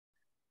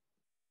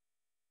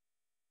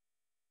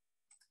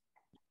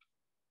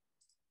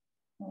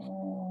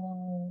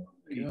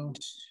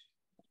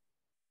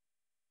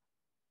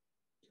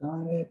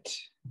Got it.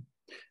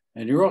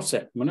 And you're all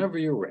set whenever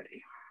you're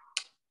ready.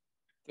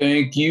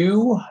 Thank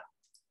you.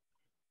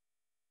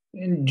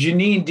 And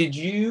Janine, did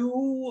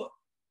you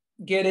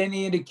get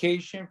any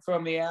indication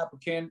from the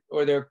applicant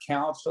or their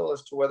counsel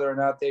as to whether or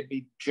not they'd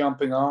be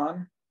jumping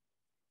on?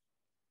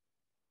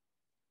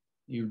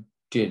 You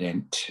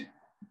didn't.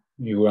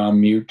 You were on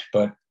mute,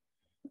 but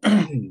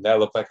that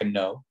looked like a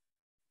no.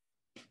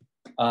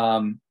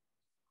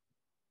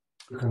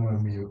 You can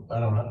unmute. I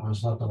don't know.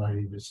 There's nothing I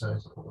need to say.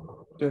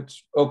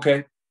 That's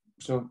okay.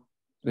 So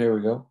there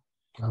we go.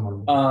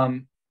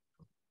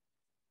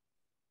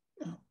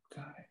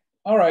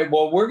 All right.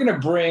 Well, we're going to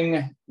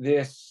bring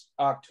this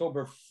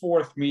October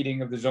 4th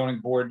meeting of the Zoning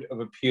Board of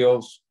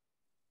Appeals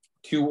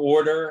to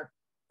order.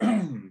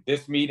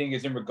 This meeting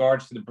is in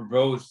regards to the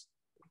proposed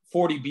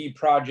 40B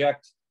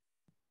project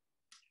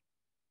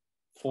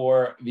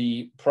for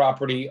the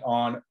property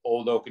on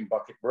Old Oak and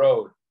Bucket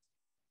Road.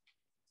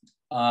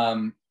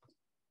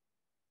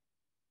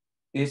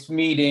 This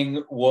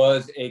meeting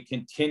was a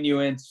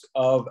continuance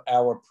of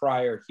our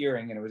prior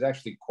hearing, and it was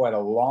actually quite a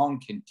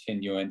long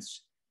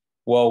continuance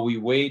while we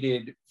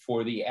waited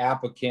for the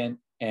applicant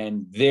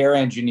and their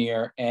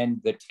engineer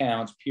and the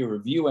town's peer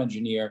review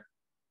engineer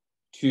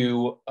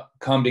to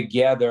come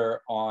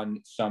together on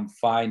some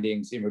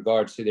findings in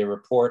regards to their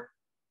report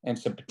and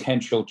some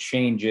potential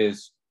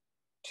changes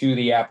to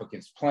the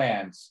applicant's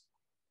plans.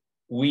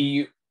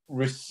 We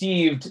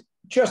received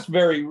just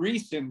very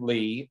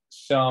recently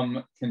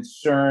some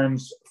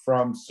concerns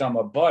from some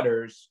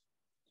abutters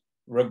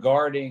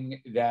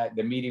regarding that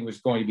the meeting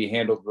was going to be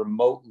handled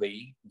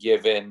remotely,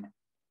 given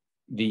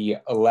the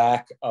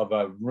lack of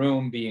a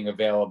room being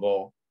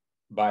available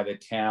by the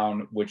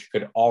town, which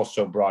could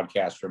also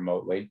broadcast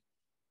remotely.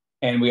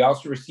 And we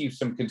also received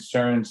some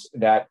concerns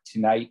that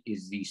tonight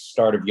is the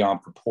start of Yom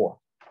Kippur.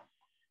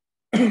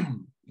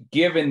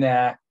 Given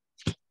that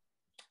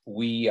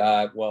we,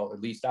 well,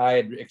 at least I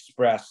had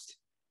expressed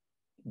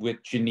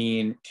with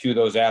Janine to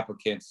those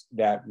applicants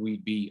that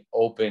we'd be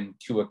open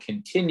to a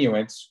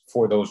continuance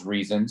for those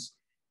reasons.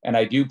 And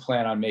I do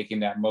plan on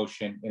making that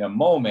motion in a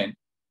moment.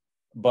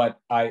 But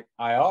I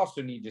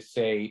also need to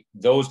say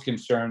those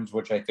concerns,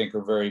 which I think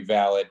are very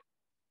valid,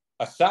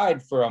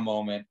 aside for a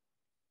moment,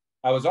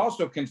 I was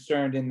also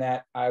concerned in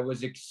that I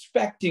was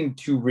expecting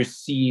to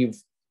receive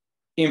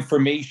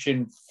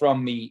information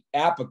from the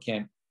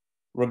applicant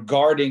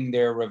regarding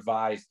their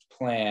revised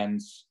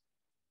plans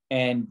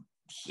and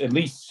at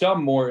least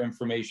some more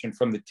information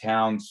from the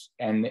towns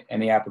and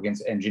the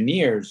applicant's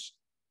engineers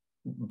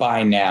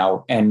by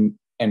now, and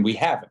we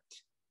haven't.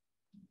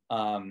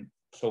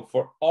 So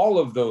for all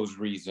of those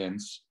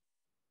reasons,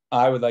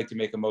 I would like to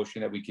make a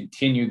motion that we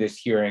continue this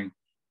hearing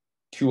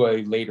to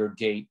a later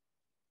date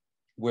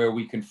where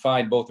we can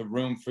find both a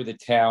room for the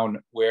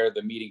town where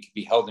the meeting can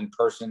be held in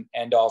person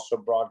and also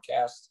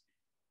broadcast,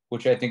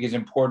 which I think is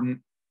important.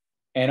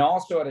 And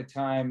also at a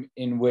time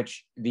in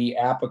which the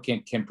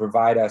applicant can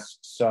provide us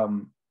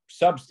some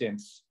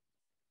substance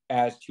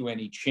as to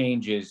any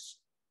changes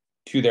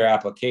to their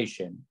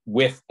application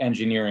with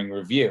engineering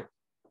review,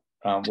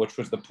 which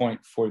was the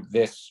point for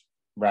this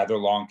rather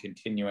long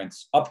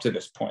continuance up to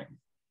this point.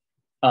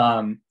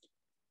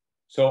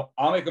 So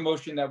I'll make a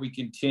motion that we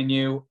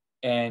continue.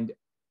 And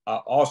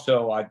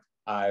also, I,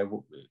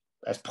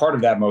 as part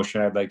of that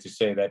motion, I'd like to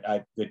say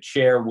that the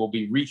chair will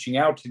be reaching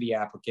out to the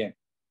applicant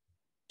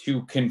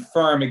to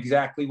confirm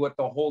exactly what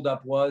the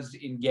holdup was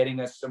in getting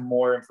us some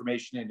more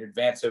information in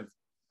advance of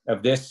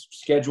this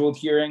scheduled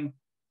hearing,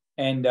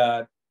 and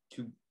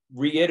to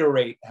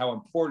reiterate how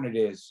important it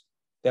is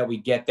that we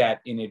get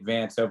that in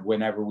advance of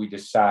whenever we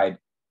decide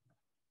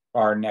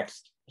our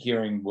next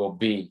hearing will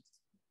be.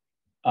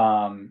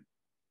 Janine,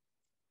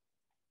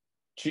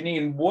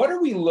 what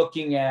are we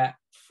looking at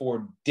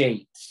for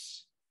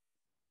dates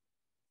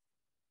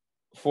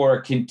for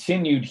a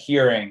continued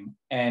hearing?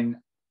 And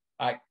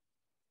I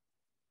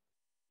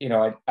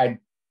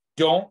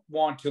don't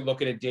want to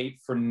look at a date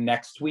for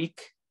next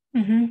week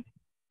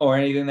or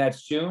anything that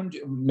soon,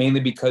 mainly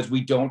because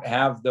we don't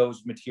have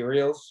those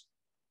materials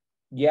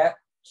yet.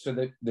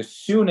 So the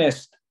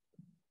soonest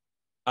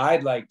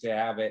I'd like to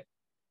have it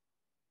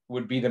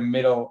would be the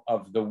middle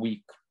of the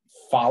week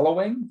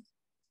following.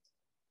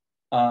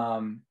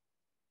 And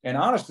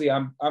honestly,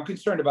 I'm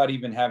concerned about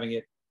even having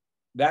it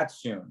that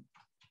soon.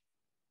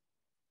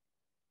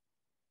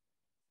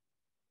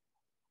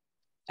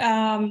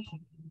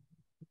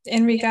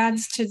 In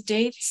regards to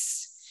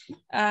dates,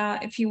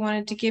 if you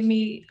wanted to give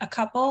me a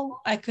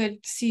couple, I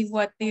could see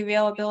what the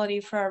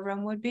availability for a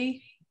room would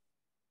be.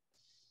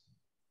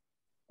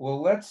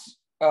 Well, let's,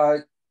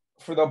 for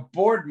the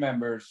board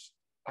members,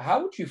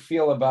 how would you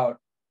feel about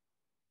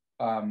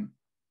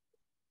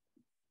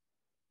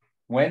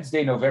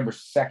Wednesday, November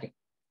 2nd?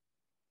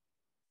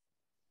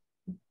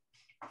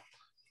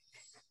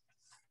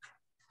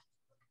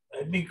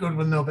 I'd be good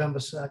with November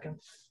 2nd.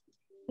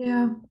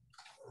 Yeah,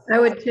 I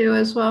would too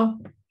as well.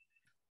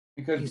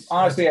 Because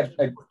honestly, I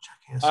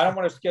don't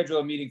want to schedule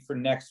a meeting for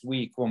next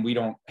week when we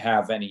don't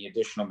have any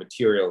additional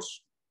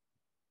materials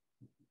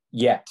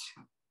yet.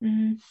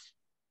 Mhm.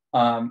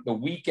 The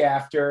week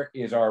after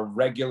is our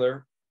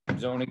regular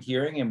zoning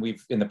hearing, and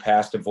we've in the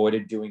past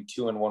avoided doing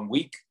 2 in 1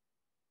 week.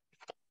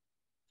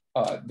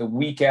 The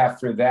week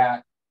after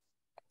that,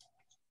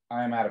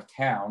 I am out of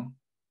town.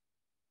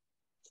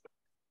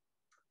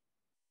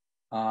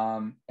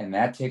 And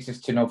that takes us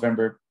to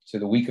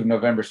the week of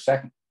November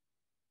 2nd.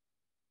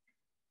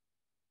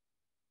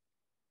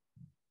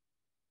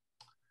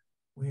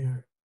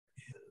 Where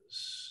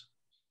is?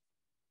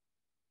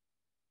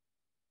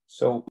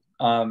 So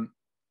I'll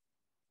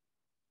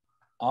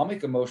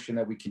make a motion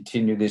that we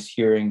continue this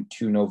hearing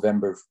to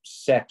November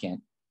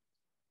 2nd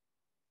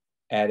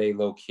at a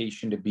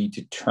location to be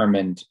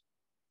determined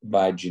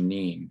by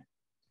Janine.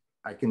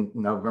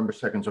 November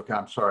 2nd is okay.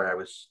 I'm sorry, I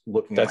was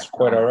looking at my That's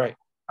quite all right.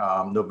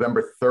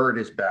 November 3rd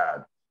is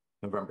bad.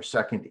 November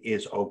 2nd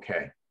is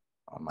okay.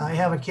 I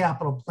have a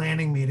capital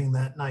planning meeting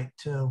that night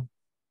too,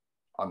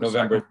 On the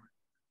November. 2nd.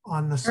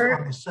 on the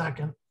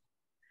 2nd.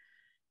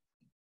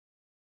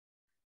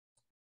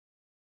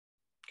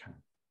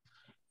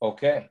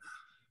 Okay.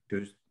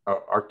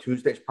 Are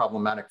Tuesdays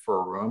problematic for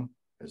a room?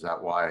 Is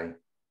that why?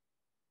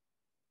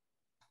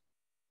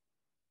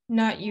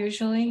 Not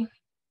usually.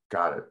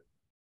 Got it.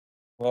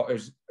 Well,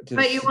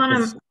 But you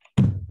want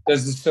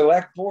does the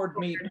select board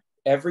meet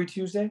every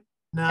Tuesday?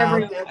 No,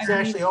 Every- it's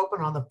actually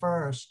open on the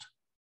 1st.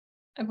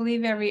 I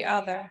believe every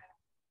other.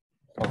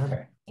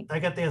 Okay. I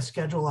got their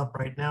schedule up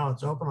right now.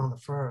 It's open on the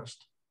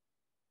 1st.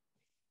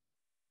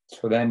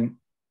 So then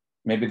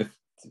maybe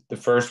the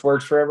first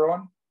works for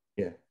everyone?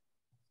 Yeah.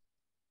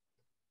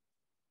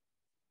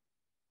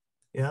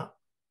 Yeah.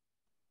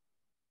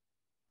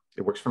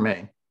 It works for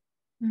me.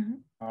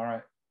 Mhm. All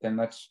right. Then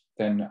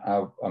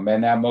I'll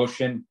amend that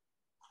motion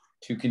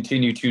to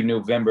continue to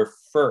November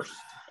 1st,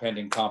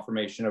 pending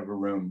confirmation of a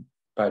room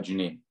by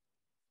Janine.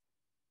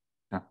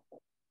 Yeah.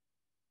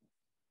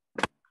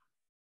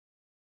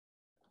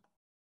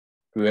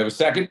 Do we have a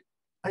second?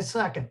 I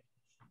second.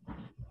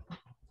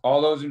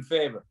 All those in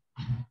favor?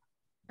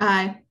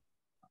 Aye.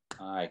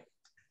 Aye.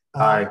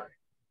 Aye.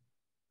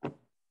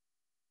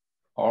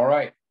 All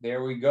right,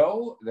 there we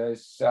go.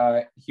 This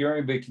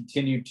hearing will be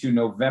continued to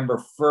November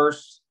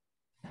 1st.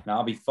 And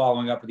I'll be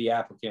following up with the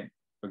applicant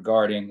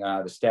regarding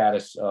the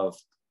status of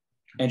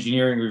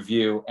engineering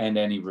review and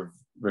any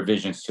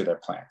revisions to their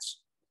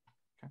plans.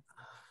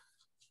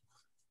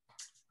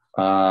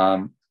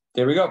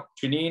 There we go.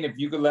 Janine, if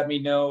you could let me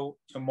know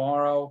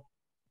tomorrow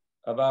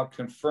about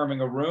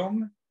confirming a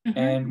room, Mhm.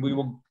 and we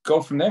will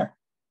go from there.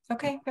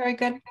 Okay, very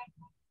good.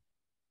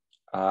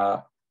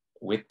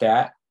 With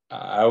that,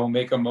 I will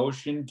make a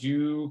motion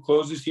to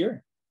close this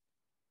hearing.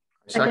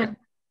 Second.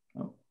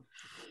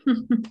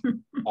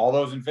 All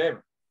those in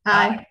favor?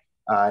 Aye.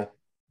 Aye.